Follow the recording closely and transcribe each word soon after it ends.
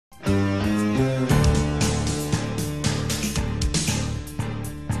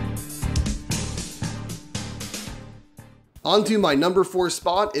On to my number 4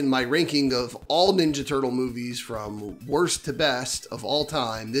 spot in my ranking of all Ninja Turtle movies from worst to best of all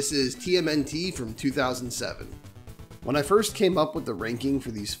time. This is TMNT from 2007. When I first came up with the ranking for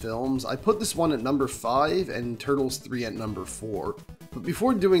these films, I put this one at number 5 and Turtles 3 at number 4. But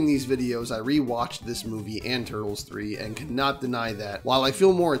before doing these videos, I rewatched this movie and Turtles 3 and cannot deny that while I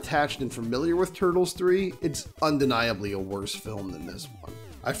feel more attached and familiar with Turtles 3, it's undeniably a worse film than this one.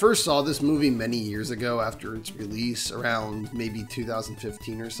 I first saw this movie many years ago after its release, around maybe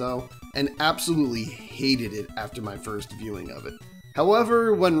 2015 or so, and absolutely hated it after my first viewing of it.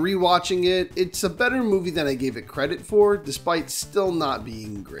 However, when rewatching it, it's a better movie than I gave it credit for, despite still not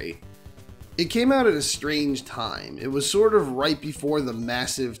being great. It came out at a strange time. It was sort of right before the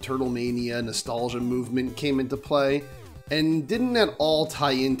massive Turtlemania nostalgia movement came into play, and didn't at all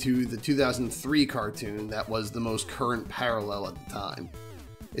tie into the 2003 cartoon that was the most current parallel at the time.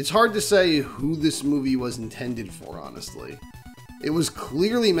 It's hard to say who this movie was intended for, honestly. It was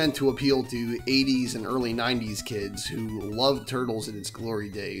clearly meant to appeal to 80s and early 90s kids who loved Turtles in its glory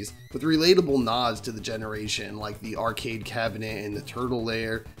days, with relatable nods to the generation like the arcade cabinet and the turtle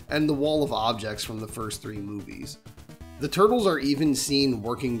lair, and the wall of objects from the first 3 movies. The Turtles are even seen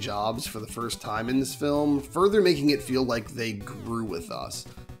working jobs for the first time in this film, further making it feel like they grew with us.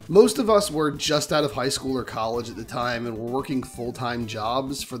 Most of us were just out of high school or college at the time and were working full-time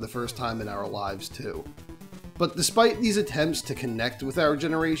jobs for the first time in our lives too. But despite these attempts to connect with our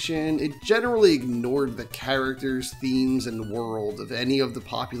generation, it generally ignored the characters, themes, and world of any of the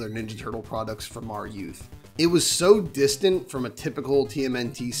popular Ninja Turtle products from our youth. It was so distant from a typical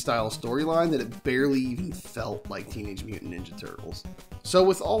TMNT style storyline that it barely even felt like Teenage Mutant Ninja Turtles. So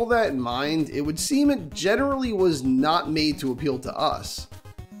with all that in mind, it would seem it generally was not made to appeal to us.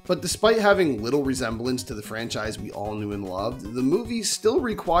 But despite having little resemblance to the franchise we all knew and loved, the movie still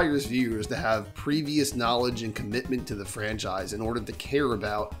requires viewers to have previous knowledge and commitment to the franchise in order to care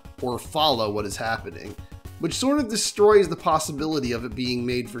about or follow what is happening, which sort of destroys the possibility of it being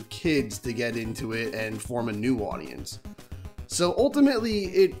made for kids to get into it and form a new audience. So ultimately,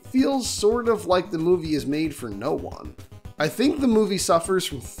 it feels sort of like the movie is made for no one. I think the movie suffers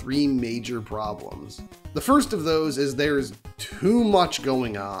from 3 major problems. The first of those is there's too much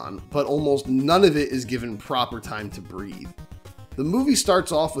going on, but almost none of it is given proper time to breathe. The movie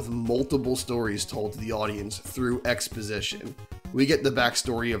starts off with multiple stories told to the audience through exposition. We get the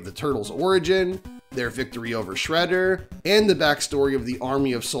backstory of the Turtles' origin, their victory over Shredder, and the backstory of the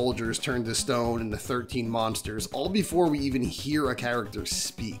army of soldiers turned to stone and the 13 monsters, all before we even hear a character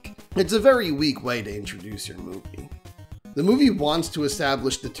speak. It's a very weak way to introduce your movie. The movie wants to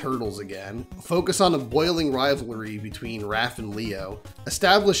establish the Turtles again, focus on a boiling rivalry between Raph and Leo,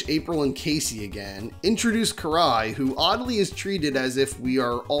 establish April and Casey again, introduce Karai, who oddly is treated as if we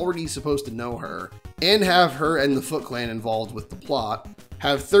are already supposed to know her, and have her and the Foot Clan involved with the plot,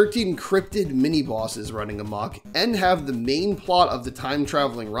 have 13 cryptid mini-bosses running amok, and have the main plot of the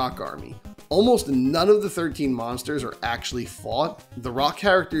time-traveling Rock Army. Almost none of the 13 monsters are actually fought. The Rock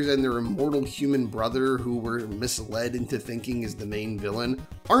characters and their immortal human brother, who were misled into thinking is the main villain,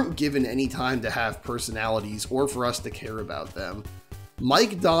 aren't given any time to have personalities or for us to care about them.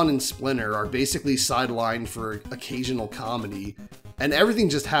 Mike, Don, and Splinter are basically sidelined for occasional comedy, and everything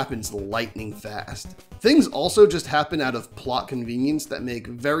just happens lightning fast. Things also just happen out of plot convenience that make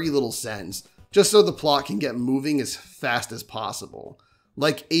very little sense, just so the plot can get moving as fast as possible.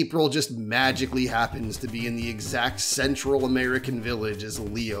 Like April just magically happens to be in the exact Central American village as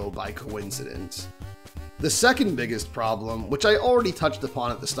Leo by coincidence. The second biggest problem, which I already touched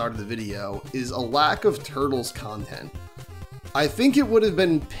upon at the start of the video, is a lack of Turtles content. I think it would have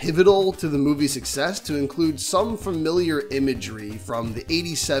been pivotal to the movie's success to include some familiar imagery from the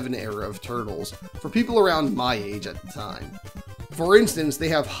 '87 era of Turtles for people around my age at the time. For instance, they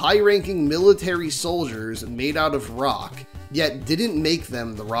have high-ranking military soldiers made out of rock, yet didn't make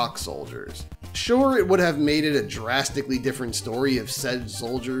them the Rock Soldiers. Sure, it would have made it a drastically different story if said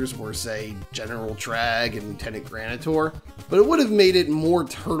soldiers were, say, General Trag and Lieutenant Granitor, but it would have made it more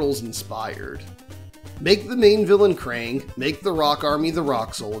Turtles-inspired. Make the main villain Krang, make the Rock Army the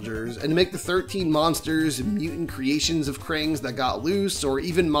Rock Soldiers, and make the 13 monsters mutant creations of Krang's that got loose, or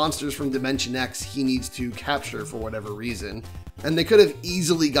even monsters from Dimension X he needs to capture for whatever reason, and they could have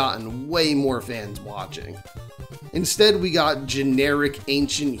easily gotten way more fans watching. Instead, we got generic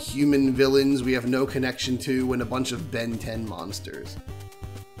ancient human villains we have no connection to and a bunch of Ben 10 monsters.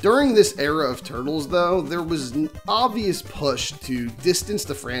 During this era of Turtles, though, there was an obvious push to distance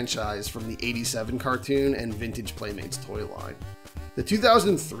the franchise from the '87 cartoon and vintage Playmates toy line. The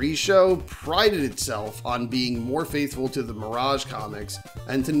 2003 show prided itself on being more faithful to the Mirage comics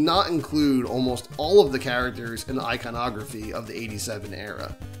and to not include almost all of the characters and iconography of the 87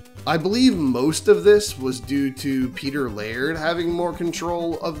 era. I believe most of this was due to Peter Laird having more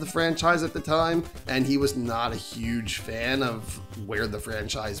control of the franchise at the time, and he was not a huge fan of where the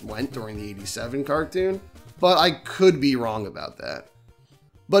franchise went during the 87 cartoon, but I could be wrong about that.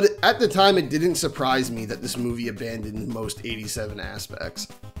 But at the time, it didn't surprise me that this movie abandoned most 87 aspects.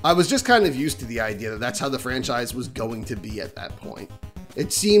 I was just kind of used to the idea that that's how the franchise was going to be at that point.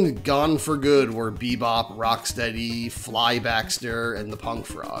 It seemed gone for good were Bebop, Rocksteady, Fly Baxter, and the Punk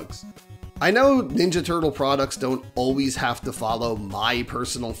Frogs. I know Ninja Turtle products don't always have to follow my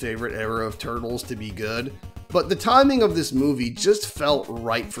personal favorite era of Turtles to be good, but the timing of this movie just felt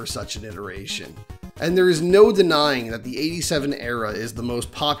right for such an iteration. And there is no denying that the 87 era is the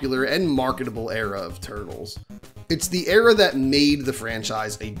most popular and marketable era of Turtles. It's the era that made the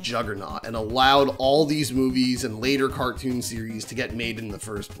franchise a juggernaut and allowed all these movies and later cartoon series to get made in the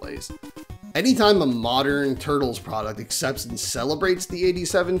first place. Anytime a modern Turtles product accepts and celebrates the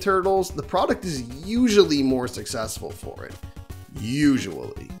 87 Turtles, the product is usually more successful for it.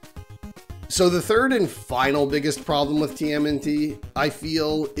 Usually. So the third and final biggest problem with TMNT, I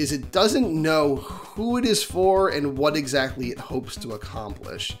feel, is it doesn't know who it is for and what exactly it hopes to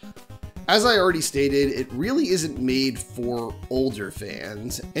accomplish. As I already stated, it really isn't made for older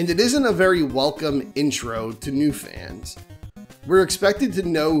fans, and it isn't a very welcome intro to new fans. We're expected to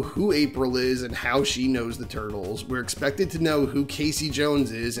know who April is and how she knows the Turtles. We're expected to know who Casey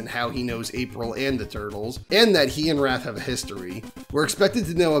Jones is and how he knows April and the Turtles, and that he and Raph have a history. We're expected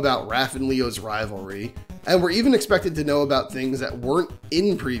to know about Raph and Leo's rivalry, and we're even expected to know about things that weren't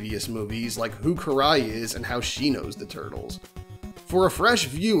in previous movies, like who Karai is and how she knows the Turtles. For a fresh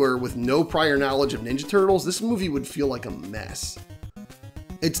viewer with no prior knowledge of Ninja Turtles, this movie would feel like a mess.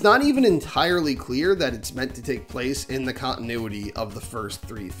 It's not even entirely clear that it's meant to take place in the continuity of the first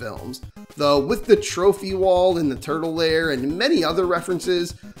three films, though with the trophy wall in the turtle lair and many other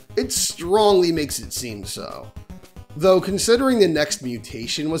references, it strongly makes it seem so. Though considering the next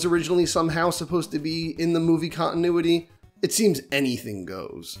mutation was originally somehow supposed to be in the movie continuity, it seems anything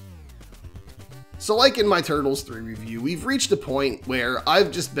goes. So like in my Turtles 3 review, we've reached a point where I've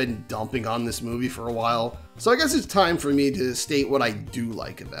just been dumping on this movie for a while, so I guess it's time for me to state what I do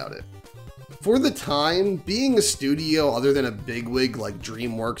like about it. For the time, being a studio other than a bigwig like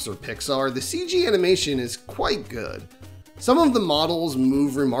DreamWorks or Pixar, the CG animation is quite good. Some of the models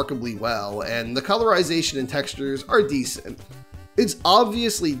move remarkably well, and the colorization and textures are decent. It's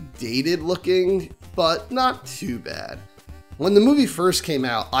obviously dated looking, but not too bad. When the movie first came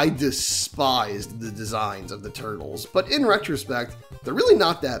out, I despised the designs of the Turtles, but in retrospect, they're really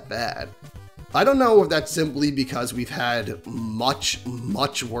not that bad. I don't know if that's simply because we've had much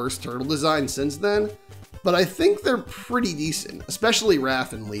worse turtle designs since then, but I think they're pretty decent, especially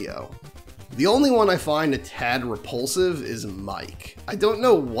Raph and Leo. The only one I find a tad repulsive is Mike. I don't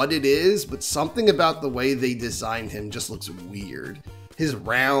know what it is, but something about the way they designed him just looks weird. His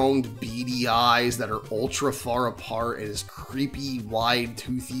round, beady eyes that are ultra far apart and his creepy, wide,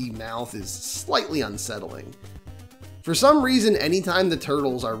 toothy mouth is slightly unsettling. For some reason, anytime the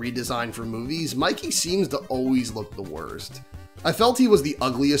Turtles are redesigned for movies, Mikey seems to always look the worst. I felt he was the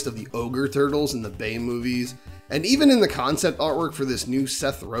ugliest of the Ogre Turtles in the Bay movies, and even in the concept artwork for this new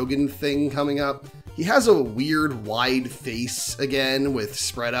Seth Rogen thing coming up, he has a weird, wide face again with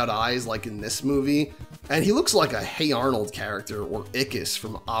spread out eyes like in this movie, and he looks like a Hey Arnold character or Ickis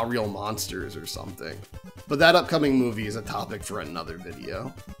from Ah Real Monsters or something. But that upcoming movie is a topic for another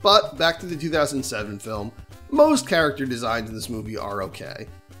video. But back to the 2007 film, most character designs in this movie are okay.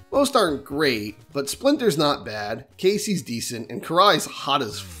 Most aren't great, but Splinter's not bad, Casey's decent, and Karai's hot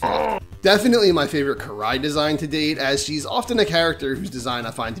as fuck. Definitely my favorite Karai design to date, as she's often a character whose design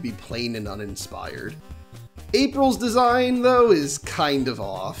I find to be plain and uninspired. April's design, though, is kind of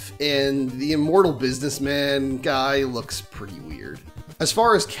off, and the immortal businessman guy looks pretty weird. As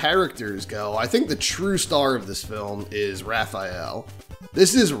far as characters go, I think the true star of this film is Raphael.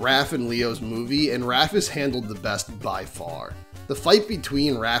 This is Raph and Leo's movie, and Raph is handled the best by far. The fight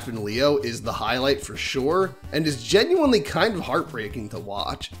between Raph and Leo is the highlight for sure, and is genuinely kind of heartbreaking to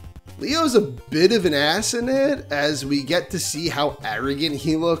watch. Leo's a bit of an ass in it, as we get to see how arrogant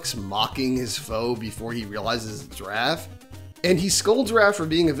he looks mocking his foe before he realizes it's Raph. And he scolds Raph for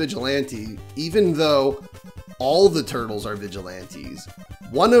being a vigilante, even though all the Turtles are vigilantes.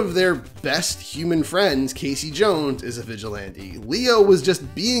 One of their best human friends, Casey Jones, is a vigilante. Leo was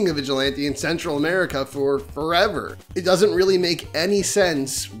just being a vigilante in Central America for forever. It doesn't really make any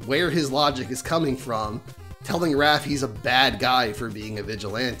sense where his logic is coming from, telling Raph he's a bad guy for being a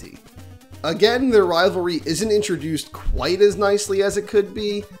vigilante. Again, their rivalry isn't introduced quite as nicely as it could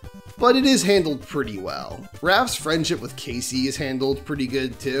be, but it is handled pretty well. Raph's friendship with Casey is handled pretty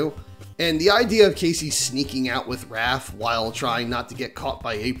good too, and the idea of Casey sneaking out with Raph while trying not to get caught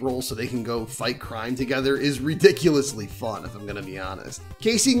by April so they can go fight crime together is ridiculously fun, if I'm gonna be honest.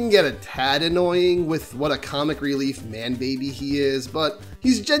 Casey can get a tad annoying with what a comic relief man-baby he is, but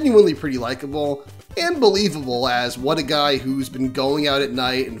he's genuinely pretty likable and believable as what a guy who's been going out at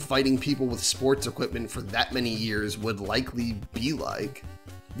night and fighting people with sports equipment for that many years would likely be like.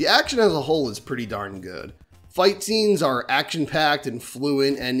 The action as a whole is pretty darn good. Fight scenes are action-packed and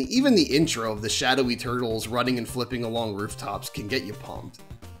fluent, and even the intro of the shadowy turtles running and flipping along rooftops can get you pumped.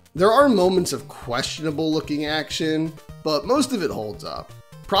 There are moments of questionable looking action, but most of it holds up.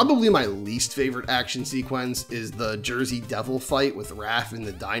 Probably my least favorite action sequence is the Jersey Devil fight with Raph in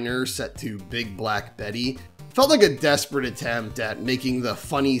the diner set to Big Black Betty. Felt like a desperate attempt at making the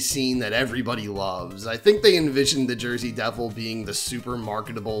funny scene that everybody loves. I think they envisioned the Jersey Devil being the super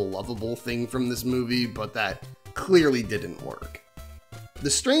marketable, lovable thing from this movie, but that clearly didn't work. The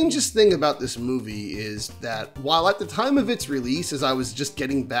strangest thing about this movie is that while at the time of its release, as I was just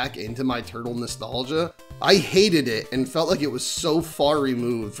getting back into my Turtle nostalgia, I hated it and felt like it was so far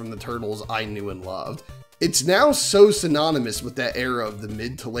removed from the Turtles I knew and loved. It's now so synonymous with that era of the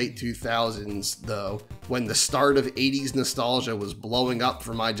mid to late 2000s, though, when the start of 80s nostalgia was blowing up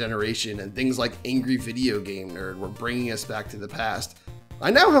for my generation and things like Angry Video Game Nerd were bringing us back to the past.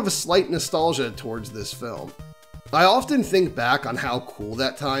 I now have a slight nostalgia towards this film. I often think back on how cool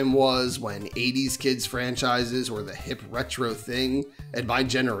that time was when 80s kids franchises were the hip retro thing, and my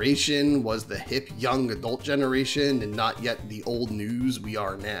generation was the hip young adult generation and not yet the old news we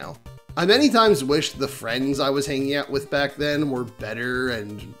are now. I many times wished the friends I was hanging out with back then were better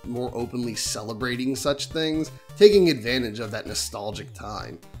and more openly celebrating such things, taking advantage of that nostalgic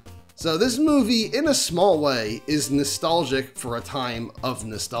time. So this movie, in a small way, is nostalgic for a time of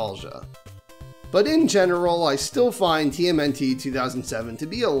nostalgia. But in general, I still find TMNT 2007 to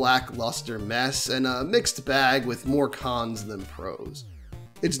be a lackluster mess and a mixed bag with more cons than pros.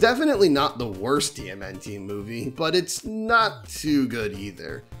 It's definitely not the worst TMNT movie, but it's not too good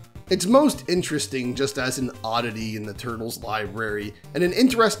either. It's most interesting just as an oddity in the Turtles library, and an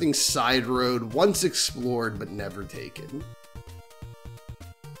interesting side road once explored but never taken.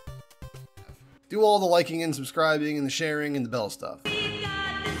 Do all the liking and subscribing and the sharing and the bell stuff.